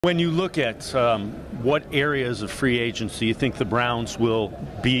When you look at what areas of free agency you think the Browns will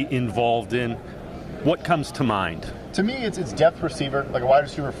be involved in, what comes to mind? To me, it's depth receiver, like a wide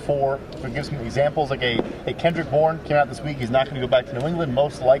receiver 4. It gives some examples, like a Kendrick Bourne came out this week. He's not going to go back to New England,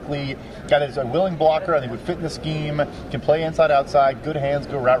 most likely. Guy that's a willing blocker, I think would fit in the scheme, can play inside, outside, good hands,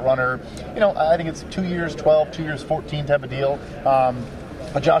 good route runner. I think it's 2 years 12, 2 years 14 type of deal.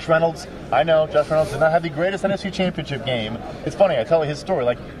 Josh Reynolds, I know Josh Reynolds did not have the greatest NFC Championship game. It's funny, I tell you his story.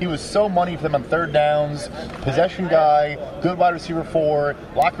 Like, he was so money for them on third downs, possession guy, good wide receiver 4,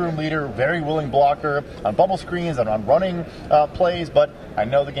 locker room leader, very willing blocker on bubble screens and on running plays. But I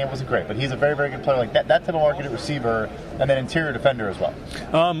know the game wasn't great. But he's a very, very good player. Like that type of marketed receiver, and then interior defender as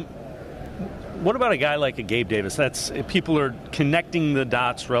well. What about a guy like a Gabe Davis? People are connecting the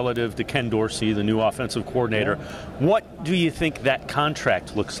dots relative to Ken Dorsey, the new offensive coordinator. What do you think that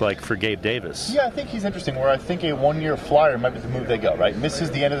contract looks like for Gabe Davis? Yeah, I think he's interesting, where I think a one-year flyer might be the move they go, right?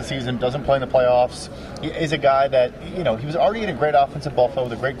 Misses the end of the season, doesn't play in the playoffs. He is a guy that, he was already in a great offense at Buffalo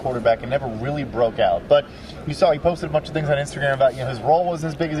with a great quarterback and never really broke out. But you saw he posted a bunch of things on Instagram about, his role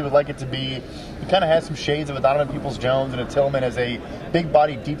wasn't as big as he would like it to be. He kind of has some shades of a Donovan Peoples-Jones and a Tillman as a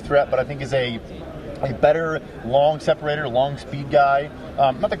big-body, deep threat, but I think is a better long separator, long speed guy.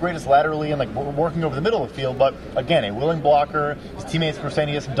 Not the greatest laterally and working over the middle of the field, but again, a willing blocker. His teammates were saying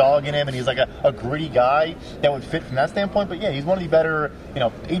he has some dog in him, and he's like a gritty guy that would fit from that standpoint. But yeah, he's one of the better,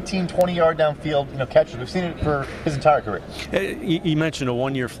 18, 20-yard downfield, catchers. We've seen it for his entire career. You mentioned a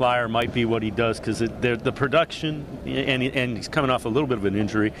one-year flyer might be what he does because the production, and he's coming off a little bit of an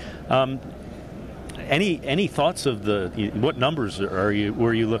injury. Any thoughts of what numbers were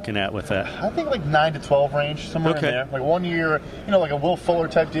you looking at with that? I think 9 to 12 range, somewhere in there. Like 1 year, like a Will Fuller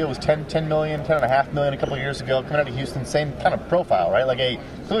type deal was $10 million, $10.5 million a couple of years ago, coming out of Houston, same kind of profile, right? Like a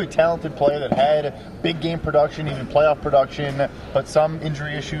clearly talented player that had big game production, even playoff production, but some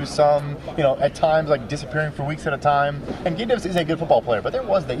injury issues, some, at times disappearing for weeks at a time. And Gabe Davis is a good football player, but there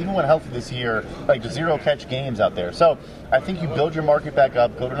was that, even when healthy this year, just zero catch games out there. So I think you build your market back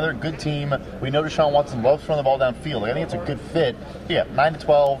up, go to another good team. We know Deshaun Watson loves throwing the ball downfield. I think it's a good fit. Yeah, 9 to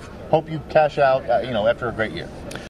 12. Hope you cash out, after a great year.